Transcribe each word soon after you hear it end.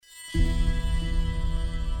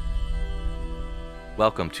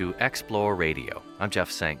Welcome to Explore Radio. I'm Jeff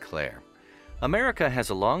St. Clair. America has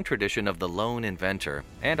a long tradition of the lone inventor,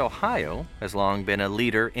 and Ohio has long been a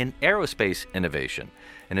leader in aerospace innovation.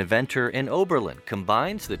 An inventor in Oberlin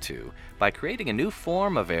combines the two by creating a new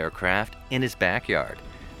form of aircraft in his backyard.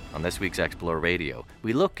 On this week's Explore Radio,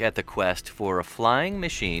 we look at the quest for a flying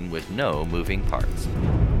machine with no moving parts.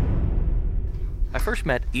 I first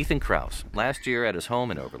met Ethan Krause last year at his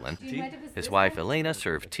home in Oberlin. His wife Elena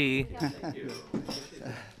served tea.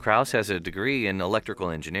 Krause has a degree in electrical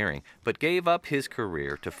engineering, but gave up his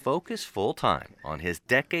career to focus full-time on his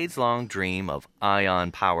decades-long dream of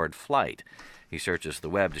ion-powered flight. He searches the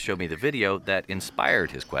web to show me the video that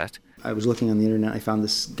inspired his quest. I was looking on the internet. I found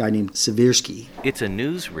this guy named Seversky. It's a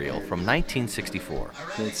newsreel from 1964.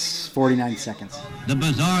 It's 49 seconds. The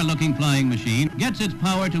bizarre-looking flying machine gets its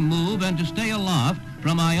power to move and to stay aloft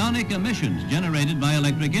from ionic emissions generated by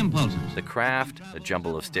electric impulses. The craft, a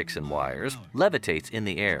jumble of sticks and wires, levitates in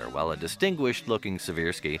the air while a distinguished-looking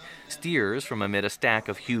Seversky steers from amid a stack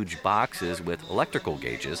of huge boxes with electrical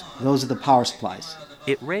gauges. Those are the power supplies.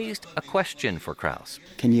 It raised a question for Krause.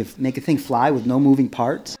 Can you make a thing fly with no moving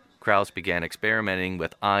parts? Krause began experimenting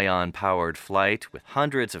with ion-powered flight with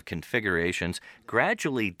hundreds of configurations,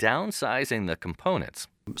 gradually downsizing the components.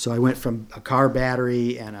 So I went from a car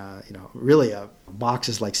battery and really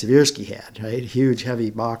boxes like Seversky had, right? Huge,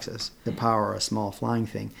 heavy boxes to power a small flying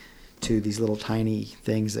thing, to these little tiny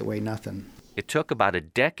things that weigh nothing. It took about a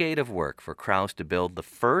decade of work for Krause to build the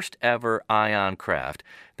first ever ion craft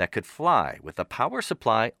that could fly with a power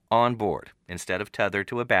supply on board instead of tethered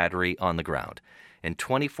to a battery on the ground. In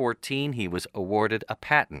 2014, he was awarded a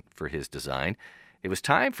patent for his design. It was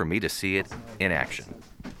time for me to see it in action.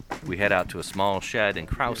 We head out to a small shed in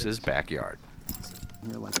Krause's backyard.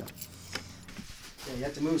 You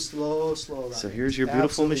have to move slow. So here's your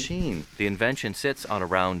beautiful machine. The invention sits on a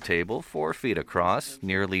round table 4 feet across,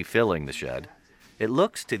 nearly filling the shed. It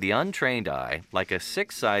looks to the untrained eye like a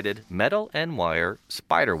 6-sided metal and wire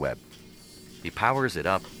spider web. He powers it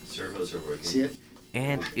up. Servos are working. See it?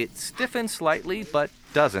 And it stiffens slightly but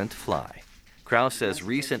doesn't fly. Krause says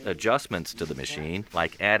recent adjustments to the machine,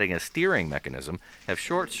 like adding a steering mechanism, have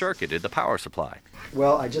short-circuited the power supply.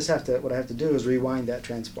 Well, what I have to do is rewind that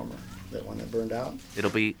transformer, that one that burned out. It'll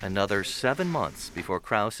be another 7 months before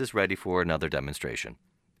Krause is ready for another demonstration.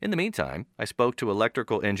 In the meantime, I spoke to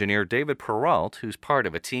electrical engineer David Perrault, who's part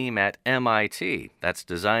of a team at MIT that's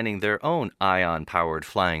designing their own ion-powered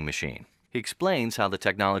flying machine. He explains how the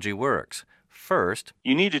technology works. First,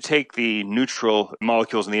 you need to take the neutral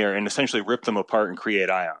molecules in the air and essentially rip them apart and create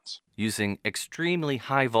ions. Using extremely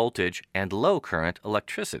high voltage and low current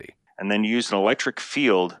electricity. And then use an electric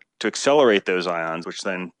field to accelerate those ions, which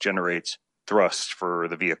then generates thrust for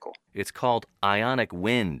the vehicle. It's called ionic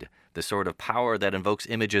wind, the sort of power that invokes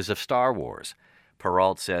images of Star Wars.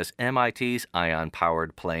 Perrault says MIT's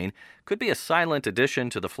ion-powered plane could be a silent addition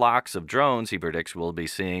to the flocks of drones he predicts we'll be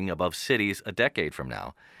seeing above cities a decade from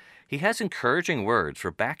now. He has encouraging words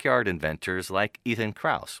for backyard inventors like Ethan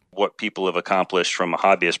Krause. What people have accomplished from a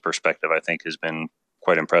hobbyist perspective, I think, has been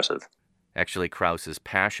quite impressive. Actually, Krause's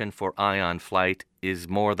passion for ion flight is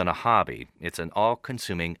more than a hobby. It's an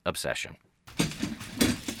all-consuming obsession.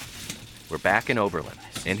 We're back in Oberlin,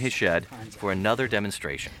 in his shed, for another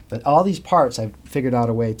demonstration. But all these parts, I've figured out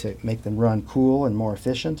a way to make them run cool and more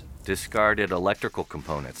efficient. Discarded electrical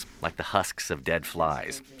components, like the husks of dead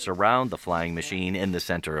flies, surround the flying machine in the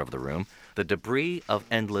center of the room, the debris of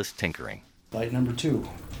endless tinkering. Light number 2.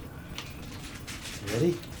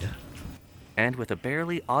 Ready? Yeah. And with a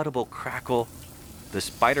barely audible crackle, the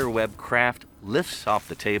spiderweb craft lifts off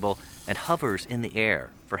the table and hovers in the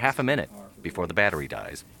air for half a minute before the battery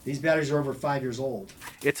dies. These batteries are over 5 years old.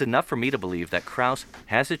 It's enough for me to believe that Krause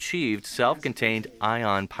has achieved self-contained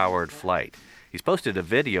ion-powered flight. He's posted a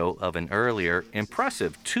video of an earlier,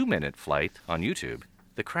 impressive 2-minute flight on YouTube.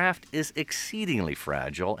 The craft is exceedingly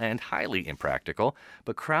fragile and highly impractical,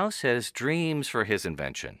 but Krause has dreams for his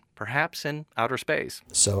invention, perhaps in outer space.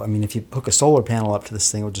 So, if you hook a solar panel up to this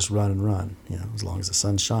thing, it'll just run and run, as long as the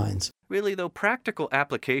sun shines. Really, though, practical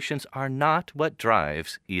applications are not what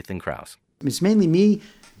drives Ethan Krause. It's mainly me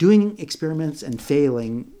doing experiments and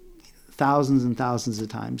failing thousands and thousands of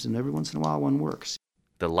times, and every once in a while one works.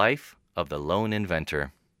 The life of the lone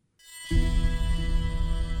inventor.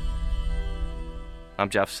 I'm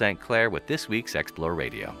Jeff St. Clair with this week's Explore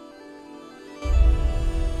Radio.